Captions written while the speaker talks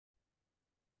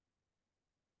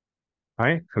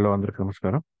Hi hello అందరికి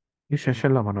నమస్కారం. ఈ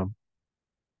సెషన్లో మనం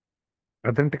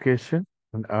అథెంటికేషన్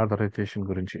అండ్ ఆథరైజేషన్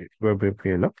గురించి వెబ్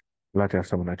ఏపీఐలో ఎలా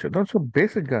చేస్తామని చూద్దాం. సో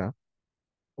బేసిక్గా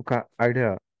ఒక ఐడియా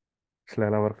అసలు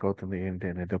ఎలా వర్క్ అవుతుంది ఏంటి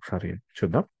అనేది ఒకసారి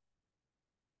చూద్దాం.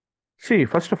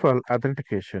 First of all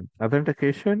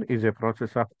authentication is a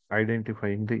process of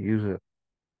identifying the user.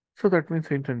 So that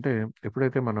means ఏంటంటే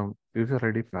ఎప్పుడైతే మనం యూజర్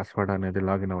ఐడి పాస్వర్డ్ అనేది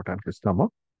లాగిన్ అవ్వడానికి ఇస్తామో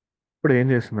ఇప్పుడు ఏం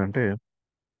చేస్తుందంటే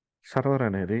సర్వర్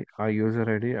అనేది ఆ యూజర్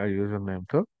ఐడి ఆ యూజర్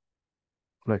నేమ్తో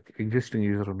లైక్ ఎగ్జిస్టింగ్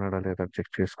యూజర్ ఉన్నాడా లేదా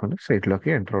చెక్ చేసుకొని సైట్లోకి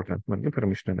ఎంటర్ అవడానికి మనకి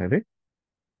పర్మిషన్ అనేది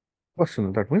వస్తుంది.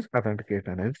 దట్ మీన్స్ అథెంటికేట్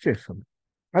అనేది చేస్తుంది.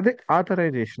 అదే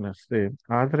ఆథరైజేషన్ వస్తే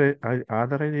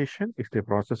authorisation is the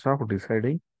process of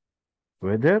deciding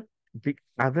weather the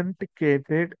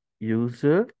authenticated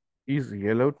user is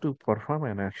allowed to perform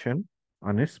an action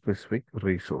on a specific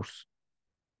resource.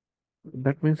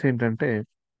 That means ఏంటంటే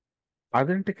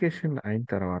అథెంటికేషన్ అయిన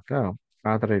తర్వాత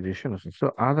ఆథరైజేషన్ వస్తుంది. సో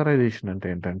ఆథరైజేషన్ అంటే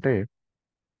ఏంటంటే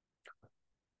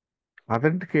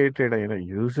అథెంటికేటెడ్ అయిన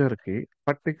యూజర్కి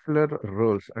పర్టిక్యులర్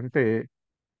రోల్స్ అంటే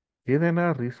ఏదైనా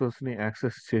రిసోర్స్ని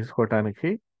యాక్సెస్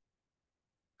చేసుకోవటానికి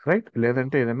రైట్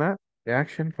లేదంటే ఏదైనా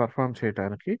యాక్షన్ పర్ఫామ్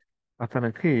చేయడానికి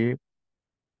అతనికి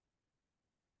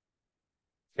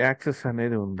యాక్సెస్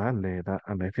అనేది ఉందా లేదా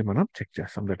అనేది మనం చెక్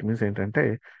చేస్తాం. దట్ మీన్స్ ఏంటంటే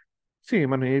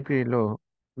మన ఏపీఐలో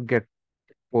గెట్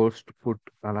పోస్ట్ పుట్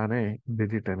అలానే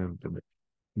డిజిట్ అని ఉంటుంది.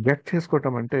 గెట్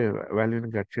చేసుకోవటం అంటే వాల్యూని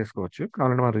గెట్ చేసుకోవచ్చు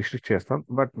కావాలంటే మనం రిస్ట్రిక్ట్ చేస్తాం.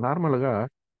 బట్ నార్మల్గా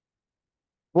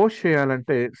పోస్ట్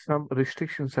చేయాలంటే సమ్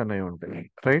రిస్ట్రిక్షన్స్ అనేవి ఉంటాయి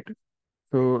రైట్.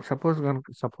 సో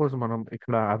సపోజ్ మనం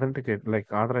ఇక్కడ అథెంటికేట్ లైక్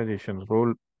ఆథరైజేషన్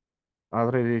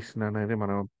అనేది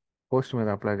మనం పోస్ట్ మీద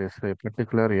అప్లై చేస్తే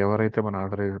పర్టికులర్ ఎవరైతే మన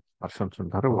ఆథరైజ్ పర్సన్స్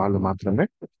ఉంటారో వాళ్ళు మాత్రమే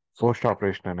పోస్ట్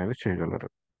ఆపరేషన్ అనేది చేయగలరు.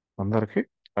 అందరికీ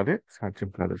అదే సాధ్యం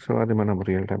కాదు. సో అది మనం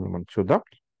రియల్ టైం మనం చూద్దాం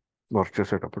వర్క్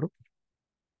చేసేటప్పుడు.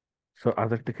 So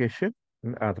authentication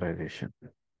and authorisation.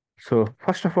 So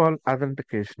first of all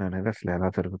authentication అనేది అసలు ఎలా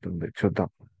జరుగుతుంది చూద్దాం.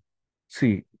 సి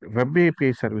వెబ్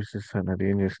ఏపీఐ సర్వీసెస్ అనేది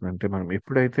ఏం చేస్తుందంటే మనం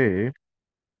ఎప్పుడైతే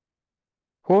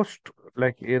హోస్ట్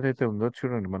లైక్ ఏదైతే ఉందో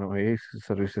చూడండి మనం ఏఐ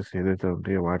సర్వీసెస్ ఏదైతే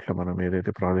ఉంటాయో వాటిలో మనం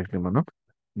ఏదైతే ప్రాజెక్ట్ని మనం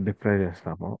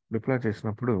డిప్లాయ్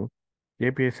చేసినప్పుడు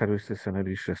ఏపీఐ సర్వీసెస్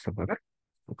అనేది యూస్ చేస్తాం కదా.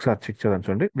 ఒకసారి చెక్ చేద్దాం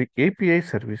చూడండి. The API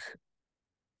service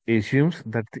assumes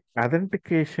that the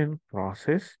authentication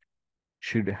process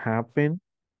should happen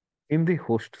in the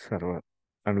host server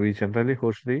and we generally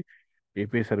host the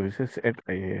API services at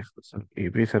IIS.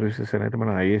 API services అనేది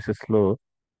మనం IISS లో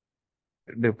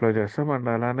డిప్లాయ్ చేస్తాం. అండ్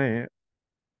అలానే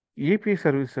ఏపీఐ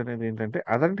సర్వీస్ అనేది ఏంటంటే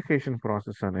authentication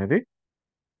process అనేది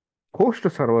host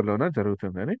సర్వర్లోనే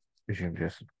జరుగుతుందని విషయం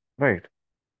చేస్తుంది రైట్.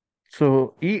 సో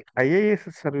ఈ ఐఐఎస్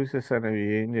సర్వీసెస్ అనేవి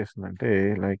ఏం చేస్తుందంటే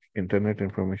like internet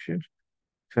information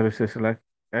services like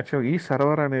actual ఈ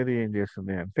సర్వర్ అనేది ఏం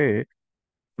చేస్తుంది అంటే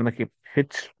మనకి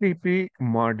హెచ్టిపి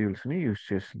మాడ్యూల్స్ని యూజ్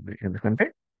చేస్తుంది. ఎందుకంటే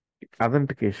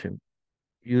అథెంటికేషన్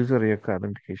యూజర్ యొక్క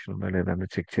అథెంటికేషన్ ఉందా లేదా అని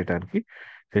చెక్ చేయడానికి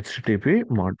హెచ్టిపి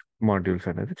మాడ్యూల్స్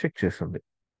అనేది చెక్ చేస్తుంది.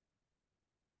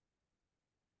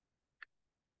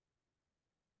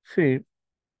 See,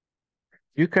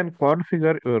 you can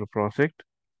configure your project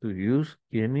to use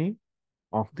any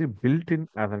of the built-in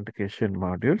authentication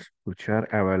modules which are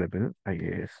available in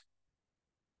IAS.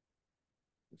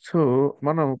 So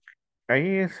మనం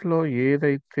ఐఏఎస్లో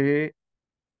ఏదైతే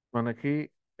మనకి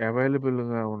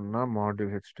అవైలబుల్గా ఉన్న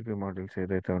హెచ్టిపి మాడ్యూల్స్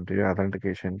ఏదైతే ఉంటాయో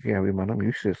అథెంటికేషన్కి అవి మనం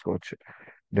యూస్ చేసుకోవచ్చు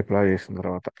డిప్లాయ్ చేసిన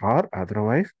తర్వాత. ఆర్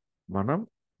అదర్వైజ్ మనం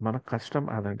మన కస్టమ్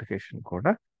అథెంటికేషన్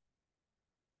కూడా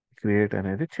క్రియేట్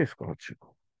అనేది చేసుకోవచ్చు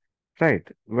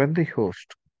right. When the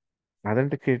host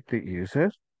authenticate the user,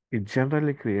 it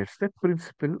generally creates the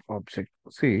principal object.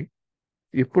 See,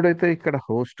 ఇప్పుడైతే ఇక్కడ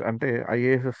హోస్ట్ అంటే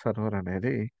ఐఏఎస్ సర్వర్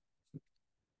అనేది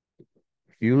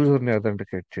యూజర్ని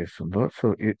అథెంటికేట్ చేస్తుందో సో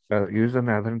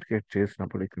యూజర్ని అథెంటికేట్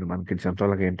చేసినప్పుడు ఇక్కడ మనకి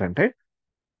జనరల్గా ఏంటంటే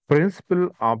ప్రిన్సిపల్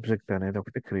ఆబ్జెక్ట్ అనేది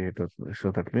ఒకటి క్రియేట్ అవుతుంది. So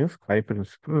that means I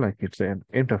principal like it's an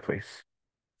interface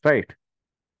right.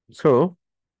 So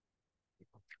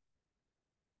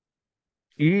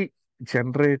ఈ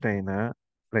జనరేట్ అయిన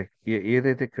లైక్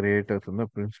ఏదైతే క్రియేట్ అవుతుందో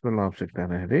ప్రిన్సిపల్ ఆబ్జెక్ట్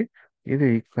అనేది ఇది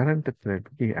కరెంట్ థ్రెడ్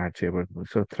కి యాడ్ చేయబడుతుంది.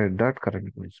 So thread dot current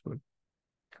principal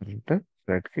current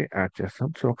thread కి యాడ్ చేస్తాం.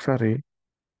 సో ఒకసారి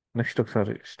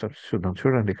స్టెప్స్ చూద్దాం.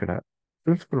 చూడండి ఇక్కడ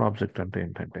ప్రిన్సిపల్ ఆబ్జెక్ట్ అంటే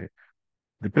ఏంటంటే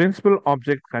the principal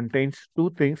object contains two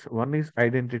things. One is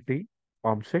identity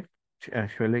object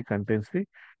actually contains the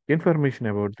information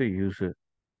about the user.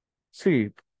 C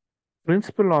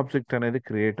principal object అనేది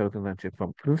create అవుతుందని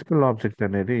చెప్పాం. ప్రిన్సిపల్ ఆబ్జెక్ట్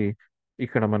అనేది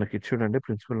ఇక్కడ మనకి చూడండి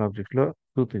ప్రిన్సిపల్ ఆబ్జెక్ట్ లో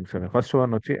టూ థింగ్స్ ఉన్నాయి. ఫస్ట్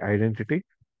వన్ వచ్చి identity,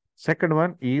 second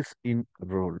one is in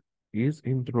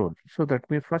role. So that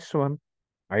means first one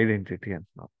identity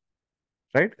అంటున్నాం.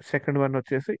 రైట్. సెకండ్ వన్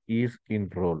వచ్చేసి is in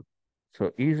role. So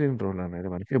is in role అనేది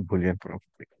మనకి bullion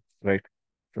property. Right.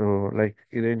 So like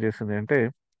ఇదేం చేస్తుంది అంటే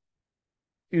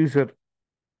user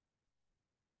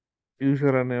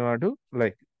user అనేవాడు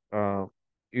like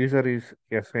user is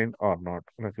assign are not,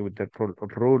 like with that role.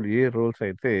 Role A roles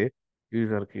అయితే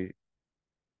user కి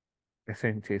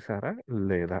assign చేశారా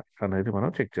లేదా అనేది మనం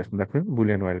చెక్ చేస్తాం. That means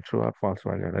Boolean value true or falls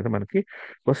value అనేది మనకి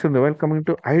వస్తుంది. వెల్ కమింగ్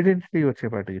టు ఐడెంటిటీ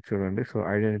వచ్చేపాటికి చూడండి. సో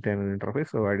ఐడెంటిటీ అనేది ఇంటర్ఫేస్.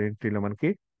 సో ఐడెంటిటీలో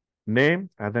మనకి name,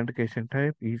 authentication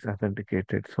type, is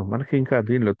authenticated. So మనకి ఇంకా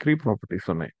దీనిలో 3 ప్రాపర్టీస్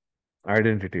ఉన్నాయి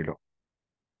ఐడెంటిటీలో.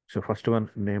 సో ఫస్ట్ వన్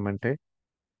నేమ్ అంటే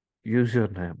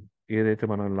యూజర్ నేమ్. ఏదైతే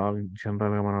మనం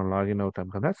జనరల్గా మనం లాగిన్ అవుతాం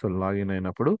కదా. సో లాగిన్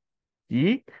అయినప్పుడు ఈ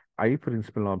ఐ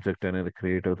ప్రిన్సిపల్ ఆబ్జెక్ట్ అనేది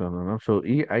క్రియేట్ అవుతుంది. సో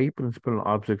ఈ ఐ ప్రిన్సిపల్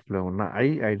ఆబ్జెక్ట్ లో ఉన్న I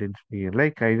identity,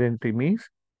 like identity means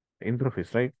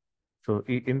interface, right. So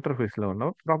ఈ ఇంటర్ఫేస్ లో ఉన్న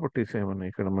ప్రాపర్టీస్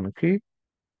ఏమన్నాయి ఇక్కడ మనకి,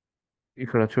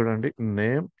 ఇక్కడ చూడండి.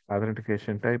 Name,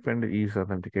 authentication type and is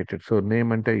authenticated. So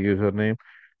name అంటే యూజర్ నేమ్,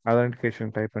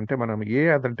 అథెంటికేషన్ టైప్ అంటే మనం ఏ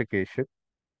అథెంటికేషన్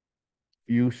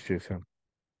యూజ్ చేసాం,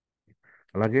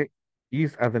 అలాగే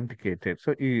ఈజ్ అథెంటికేటెడ్.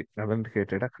 సో ఈ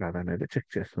అథెంటికేటెడ్ కాదా అనేది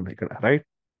చెక్ చేస్తుంది ఇక్కడ, రైట్.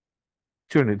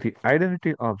 చూడండి, the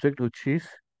identity object which is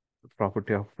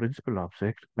property of principal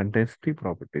object contains 3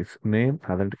 properties: name,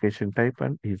 authentication type,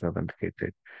 and is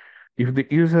authenticated. If the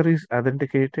user is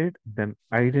authenticated, then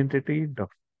identity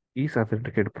dot is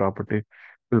authenticated property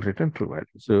will return true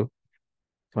value. So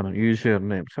మనం user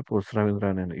name, suppose Ravindra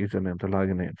నేను user name తో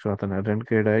login అయ్యాను. So అతను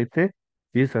authenticate అయితే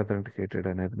is authenticated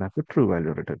అనేది నాకు true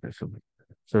value return చేస్తుంది.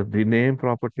 So the name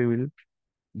property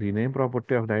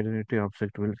of the identity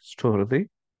object will store the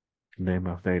name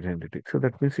of the identity. So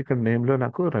that means ఇక్కడ name లో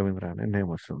నాకు రవీంద్ర అనే నేమ్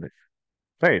వస్తుంది,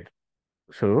 right.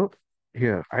 So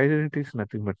here identity is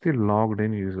nothing but the logged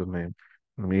in user name.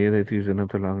 మనం ఏదైతే user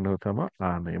name తో login అవుతామో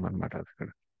ఆ నేమ్ అనమాట అది ఇక్కడ,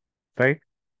 right.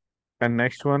 And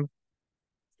next one,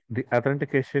 the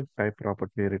authentication type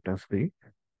property returns the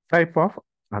type of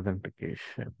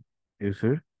authentication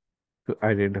user to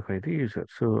identify the user.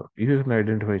 So యూజర్ని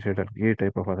identify చేయడానికి ఏ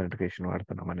type of authentication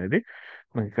వాడుతున్నాం అనేది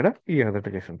మనకి ఇక్కడ ఈ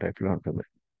అథెంటికేషన్ టైప్ లో ఉంటుంది.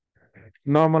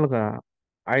 నార్మల్గా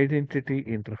ఐడెంటిటీ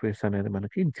ఇంటర్ఫేస్ అనేది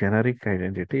మనకి జెనరిక్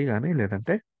ఐడెంటిటీ కానీ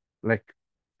లేదంటే like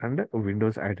and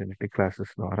Windows identity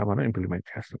classes ద్వారా మనం ఇంప్లిమెంట్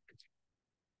చేస్తాం.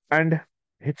 And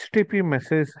HTTP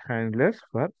message handlers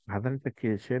for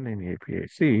authentication in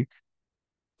APIIC.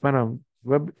 మనం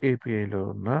వెబ్ ఏపీఐలో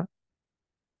ఉన్న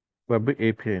వెబ్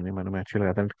ఏపీఐని మనం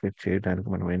యాక్చువల్గా అథెంటికేట్ చేయడానికి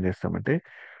మనం ఏం చేస్తామంటే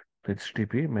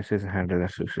హెచ్టిపి మెసేజ్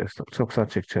హ్యాండ్లర్స్ యూస్ చేస్తాం. సో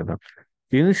ఒకసారి చెక్ చేద్దాం.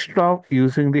 Instead of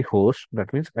using the host, that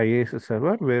means IIS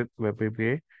server where web API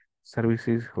service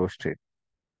is hosted.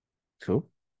 So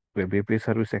web API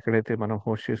service ఎక్కడైతే మనం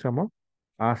హోస్ట్ చేసామో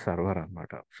ఆ సర్వర్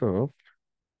అన్నమాట. So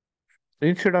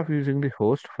instead of using the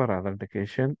host for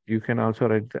authentication you can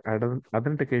also right the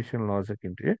authentication logic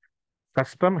into A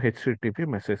custom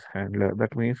HTTP message handler.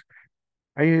 That means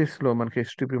IAS లో మనకి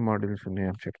HTTP modules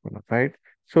ఉన్నాయని చెప్పుకున్నాం, right.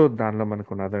 So దానిలో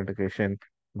మనకు ఉన్న అథెంటికేషన్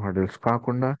మాడ్యూల్స్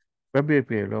కాకుండా web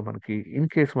ఏపీఐలో మనకి in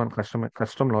case మనం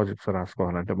కస్టమ్ లాజిక్స్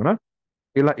రాసుకోవాలంటే మనం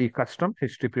ఇలా ఈ కస్టమ్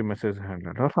హెచ్టిపి మెసేజ్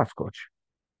హ్యాండ్లర్ రాసుకోవచ్చు.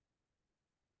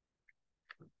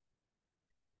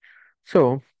 So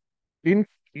in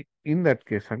in that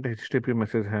case అంటే హెచ్టిపి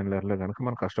మెసేజ్ హ్యాండ్లర్ లో కనుక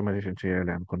మనం కస్టమైజేషన్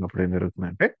చేయాలి అనుకున్నప్పుడు ఏం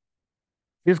జరుగుతుందంటే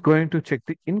is going to check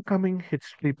the incoming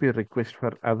HTTP request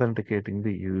for అథెంటికేటింగ్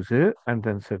the user and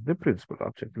then set the principal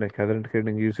object. Like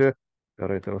అథెంటికేటింగ్ user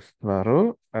ఎవరైతే వస్తున్నారో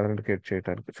అథెంటికేట్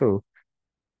చేయడానికి, సో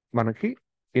మనకి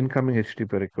ఇన్కమింగ్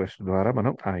హెచ్టిపి రిక్వెస్ట్ ద్వారా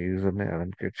మనం ఆ యూజర్ని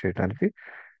అథెంటికేట్ చేయడానికి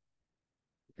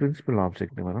ప్రిన్సిపల్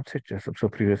ఆబ్జెక్ట్ ని మనం సెట్ చేస్తాం. సో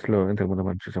ప్రీవియస్ లో ఇంతకుముందు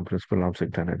మనం చూసాం ప్రిన్సిపల్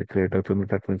ఆబ్జెక్ట్ అనేది క్రియేట్ అవుతుంది.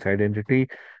 That means identity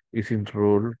is in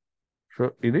role. So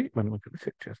ఇది మనం ఇక్కడ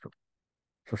సెట్ చేస్తాం.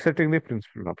 So setting the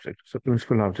principal object. So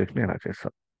principal object ని ఎలా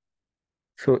చేస్తాం.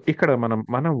 సో ఇక్కడ మనం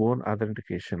మన ఓన్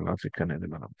అథెంటికేషన్ లాజిక్ అనేది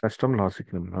మనం కస్టమ్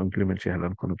లాజిక్ ని మనం ఇంప్లిమెంట్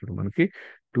చేయాలనుకున్నప్పుడు మనకి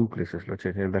 2 ప్లేసెస్ లో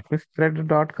చేయాలి. That means thread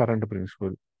dot current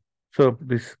principal. So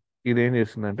ఇదేం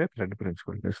చేస్తుందంటే థ్రెడ్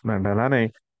ప్రిన్సిపల్ చేస్తుంది. అండ్ అలానే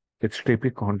HTTP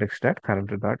context dot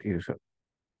current dot user,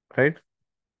 right.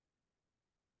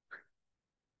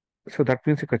 So that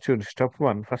means ఇక్కడ చూడండి, స్టెప్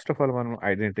 1 ఫస్ట్ ఆఫ్ ఆల్ మనం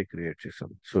ఐడెంటిటీ క్రియేట్ చేసాం.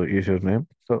 So user name.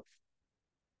 So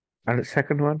and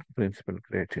second one principal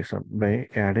create చేసాం by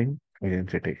adding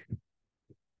identity,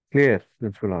 clear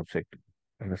principal object.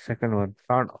 And second one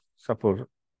suppose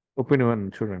opinion one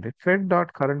చూడండి, thread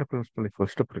dot current principal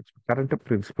equals to principal. Current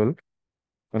principal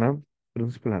మనం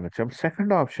principal అనొచ్చాం.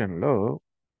 Second option లో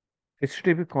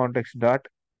HTTP context dot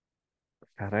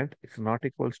current it's not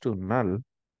equals to null,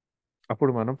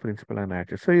 అప్పుడు మనం principal అని add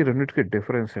చేస్తాం. So ఈ రెండింటికి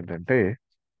difference ఏంటంటే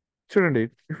చూడండి,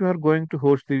 if you are going to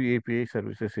host the API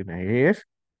services in IAS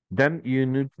then you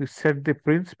need to set the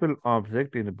principal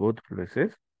object in both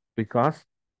places because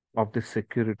of the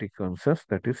security concerns,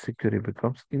 that is security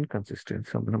becomes inconsistent.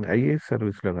 So మనం IAS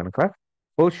service లో కనుక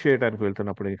post చేయడానికి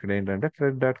వెళ్తున్నప్పుడు ఇక్కడ ఏంటంటే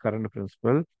thread dot current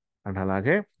principal and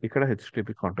అలాగే ఇక్కడ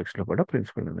HTTP context లో కూడా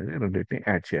ప్రిన్సిపల్ అనేది రెండింటిని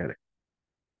యాడ్ చేయాలి.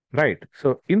 Right. So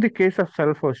in the case of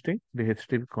self hosting the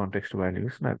HTTP context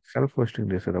values నాకు సెల్ఫ్ హోస్టింగ్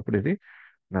చేసేటప్పుడు ఇది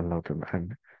నల్ అవుతుంది.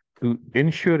 And to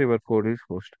ensure your code is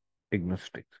host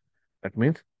agnostic. That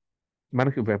means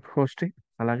మనకి వెబ్ హోస్టింగ్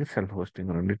అలాగే సెల్ఫ్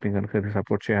హోస్టింగ్ రెండింటిని కనుక ఇది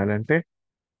సపోర్ట్ చేయాలంటే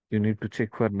you need to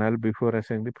check for null before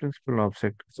assign the principal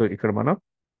object. So ఇక్కడ మనం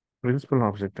ప్రిన్సిపల్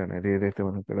ఆబ్జెక్ట్ అనేది ఏదైతే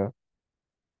మనం ఇక్కడ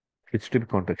హెచ్టిపి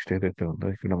కాంటెక్స్ట్ ఏదైతే ఉందో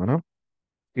ఇక్కడ మనం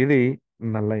ఇది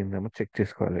నల్ అయిందేమో చెక్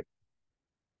చేసుకోవాలి.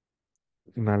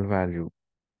 Null value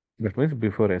that means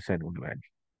before assign value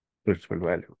principal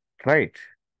value. Right.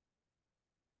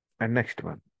 And next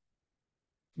one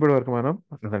ఇప్పుడు వరకు మనం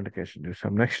అథెంటికేషన్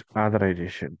చూసాం. Next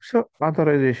authorisation. సో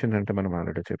ఆథరైజేషన్ అంటే మనం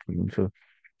ఆల్రెడీ చెప్పుకున్నాం. సో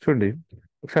చూడండి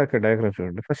ఒకసారి ఇక్కడ డయాగ్రామ్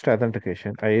చూడండి. ఫస్ట్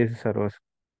అథెంటికేషన్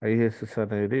ఐఏఎస్ఎస్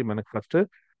అనేది మనకి ఫస్ట్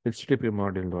హెచ్టిపి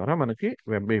మాడ్యూల్ ద్వారా మనకి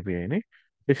వెబ్ ఏపీఐని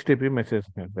హెచ్టిపి మెసేజ్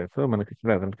సో మనకి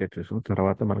ఇక్కడ అథెంటికేట్ చేసిన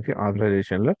తర్వాత మనకి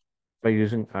ఆథరైజేషన్ లో బై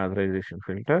యూజింగ్ ఆథరైజేషన్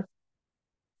ఫిల్టర్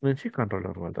నుంచి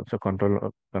కంట్రోలర్ వెళ్తాం. సో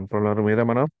కంట్రోలర్ మీద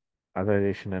మనం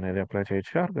ఆథరైజేషన్ అనేది అప్లై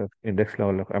చేయొచ్చు, ఇండెక్స్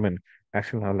లెవెల్లో ఐ మీన్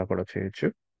యాక్షన్ లెవెల్లో కూడా చేయొచ్చు.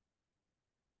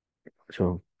 So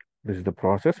this is the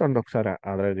process. And ఒకసారి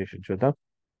ఆథరైజేషన్ చూద్దాం.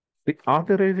 The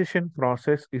authorization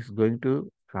process is going to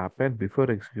happen before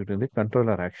executing the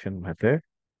controller action method,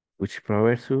 which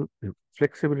provides you the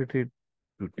flexibility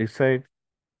to decide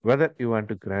whether you want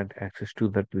to grant access to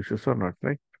that resource or not,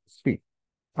 right? See,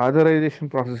 authorization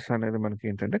process అనేది మనకి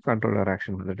ఏంటంటే controller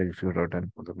action method execute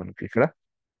అవడానికి ముందు మనకి ఇక్కడ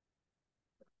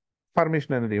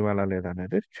permission అనేది ఇవ్వాలా లేదా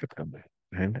అనేది చెప్తాం.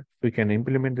 And we can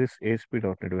implement this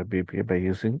ASP.NET Web API by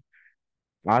using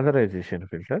authorization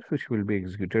filter, which will be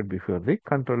executed before the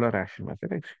controller action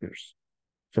method executes.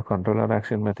 So controller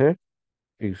action method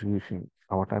execution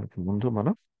అవటానికి ముందు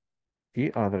మనం ఈ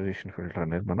ఆథరైజేషన్ ఫిల్టర్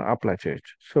అనేది మనం అప్లై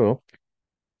చేయొచ్చు. So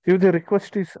if the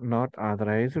request is not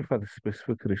authorised for the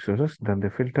specific resources then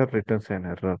the filter returns an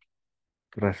error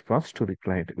response to the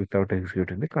client without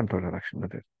executing the controller action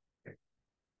method.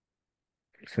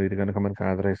 So ఇది కనుక మనకి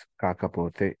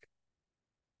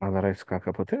authorise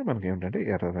కాకపోతే మనకి ఏంటంటే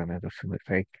error అనేది వస్తుంది.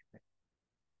 Right.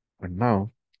 And now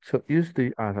so use the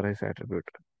authorise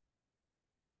attribute.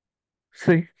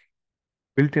 See,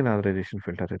 built-in authorization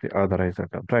filter is the authorize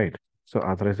attribute, right? So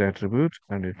authorize attributes,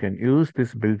 and you can use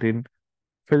this built-in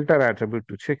filter attribute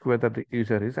to check whether the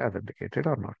user is authenticated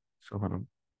or not. So మనం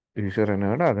user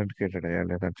అనేవాడు authenticated అయ్యా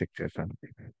లేదా check చేస్తాను.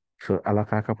 So అలా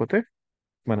కాకపోతే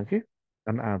మనకి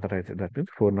unauthorised that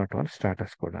means 401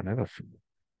 status code అనేది వస్తుంది.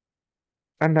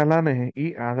 అండ్ అలానే ఈ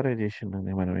ఆథరైజేషన్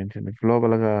అని మనం ఏంటంటే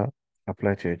గ్లోబల్గా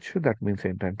అప్లై చేయొచ్చు. దట్ మీన్స్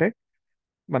ఏంటంటే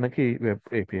మనకి web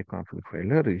API config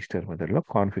file register మెథడ్లో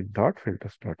config dot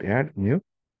filters dot add new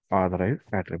authorise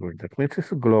attribute that means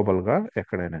గ్లోబల్గా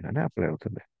ఎక్కడైనా కానీ అప్లై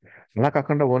అవుతుంది. అలా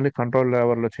కాకుండా ఓన్లీ కంట్రోల్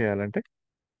లెవెల్లో చేయాలంటే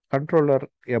కంట్రోలర్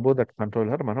అబోవ్ దట్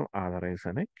కంట్రోలర్ మనం ఆథరైజ్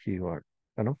అనే కీవర్డ్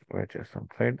మనం ప్రొవైడ్ చేస్తాం.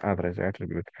 రైట్. Authorise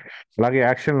attribute. అలాగే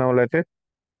యాక్షన్ లెవెల్ అయితే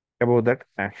అబోవ్ దట్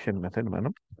యాక్షన్ మెథడ్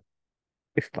మనం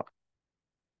ఇస్తాం.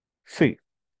 సి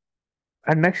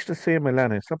అండ్ నెక్స్ట్ సేమ్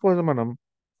ఇలానే సపోజ్ మనం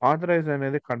ఆథరైజ్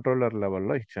అనేది కంట్రోలర్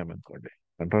లెవెల్లో ఇచ్చామనుకోండి.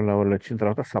 కంట్రోల్ లెవెల్లో ఇచ్చిన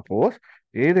తర్వాత సపోజ్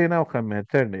ఏదైనా ఒక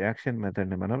మెథడ్ యాక్షన్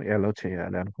మెథడ్ని మనం ఎలో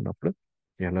చేయాలి అనుకున్నప్పుడు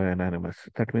ఎలో ఎనానిమస్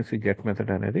దట్ మీన్స్ ఈ గెట్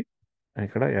మెథడ్ అనేది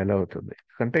ఇక్కడ ఎలో అవుతుంది.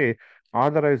 అంటే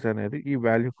ఆథరైజ్ అనేది ఈ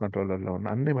వాల్యూ కంట్రోలర్లో ఉన్న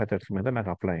అన్ని మెథడ్స్ మీద నాకు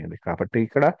అప్లై అయింది కాబట్టి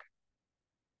ఇక్కడ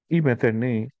ఈ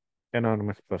మెథడ్ని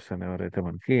ఎనానిమస్ పర్సన్ ఎవరైతే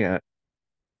మనకి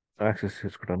యాక్సెస్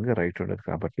చేసుకోవడానికి రైట్ ఉండదు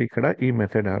కాబట్టి ఇక్కడ ఈ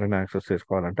మెథడ్ ఎవరైనా యాక్సెస్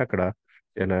చేసుకోవాలంటే అక్కడ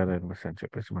ఎలా ఎనానిమస్ అని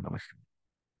చెప్పేసి మనం ఇస్తాం.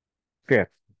 Clear.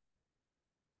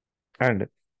 And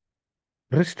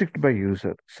restrict by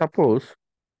user. Suppose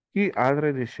ఈ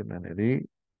ఆథరైజేషన్ అనేది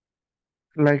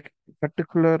లైక్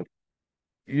పర్టికులర్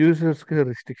యూజర్స్కి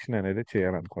రిస్ట్రిక్షన్ అనేది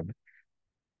చేయాలనుకోండి.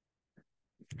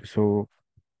 సో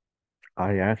ఆ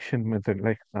యాక్షన్ మెథడ్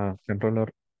లైక్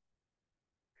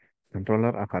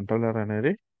కంట్రోలర్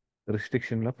అనేది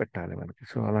రిస్ట్రిక్షన్లో పెట్టాలి మనకి.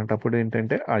 సో అలాంటప్పుడు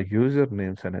ఏంటంటే ఆ యూజర్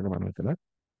నేమ్స్ అనేది మనం ఇక్కడ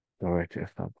ప్రొవైడ్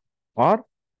చేస్తాం. ఆర్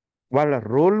వాళ్ళ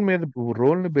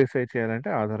రోల్ని బేస్ అయి చేయాలంటే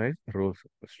ఆథరైజ్ రోల్స్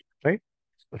రైట్.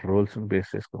 రోల్స్ని బేస్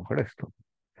చేసుకొని కూడా ఇస్తాం.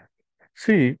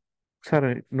 సి సరే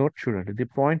నోట్ చూడండి. The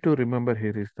point to remember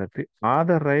here is that the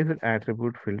authorised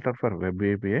attribute filter for web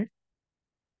API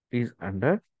is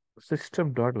under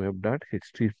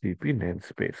system.web.http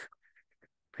namespace.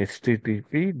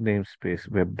 HTTP name space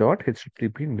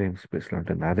web.http name స్పేస్లో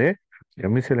ఉంటుంది. అదే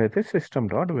ఎంఈసీలో అయితే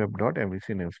system.web.mvc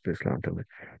నేమ్ స్పేస్లో ఉంటుంది.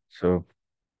 సో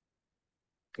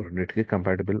రెండింటికి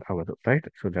కంపాటబుల్ అవ్వదు, రైట్?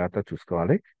 సో జాగ్రత్త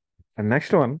చూసుకోవాలి. And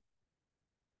next one,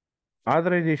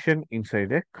 authorisation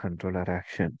inside A controller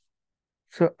action.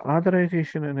 So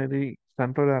authorisation అనేది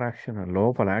కంట్రోలర్ యాక్షన్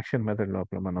లోపల, యాక్షన్ మెథడ్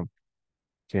లోపల మనం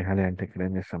చేయాలి అంటే ఇక్కడ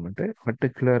ఏం చేస్తామంటే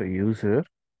particular user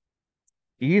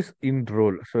is in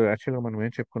role. So యాక్చువల్గా మనం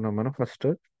ఏం చెప్పుకున్నాం, మనం ఫస్ట్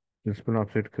ప్రిన్సిపల్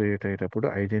ఆబ్జెక్ట్ క్రియేట్ అయ్యేటప్పుడు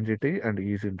identity and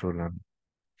is in role అని.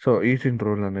 సో ఈజ్ ఇన్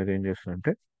రోల్ అనేది ఏం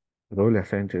చేస్తుందంటే రోల్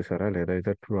అసైన్ చేశారా లేదా,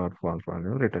 అయితే ట్రూ ఆర్ ఫాల్స్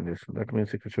అని రిటర్న్ చేస్తుంది. దట్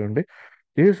మీన్స్ ఇక్కడ చూడండి,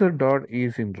 user dot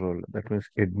is in role, that means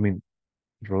admin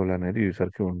role అనేది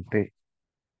యూజర్కి ఉంటే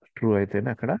ట్రూ అయితేనే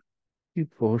అక్కడ ఈ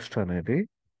పోస్ట్ అనేది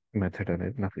మెథడ్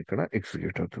అనేది నాకు ఇక్కడ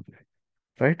ఎగ్జిక్యూట్ అవుతుంది,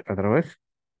 రైట్? అదర్వైజ్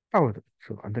అవ్వదు.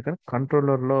 సో అందుకని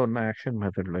కంట్రోలర్లో ఉన్న యాక్షన్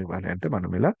మెథడ్లో ఇవ్వాలి అంటే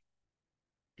మనం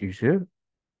యూజ్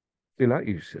ఇలా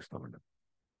యూజ్ చేస్తామండి.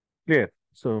 క్లియర్?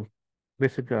 సో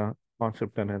బేసిక్గా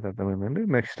కాన్సెప్ట్ అనేది అర్థమైందండి.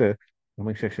 నెక్స్ట్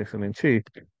కమింగ్ సెక్షన్స్ నుంచి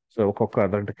సో ఒక్కొక్క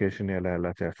అథెంటికేషన్ ఎలా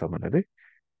ఎలా చేస్తామనేది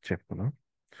చెప్పుకున్నాం.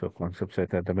 సో కాన్సెప్ట్స్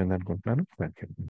అయితే అర్థమైంది అనుకుంటున్నాను. Thank you.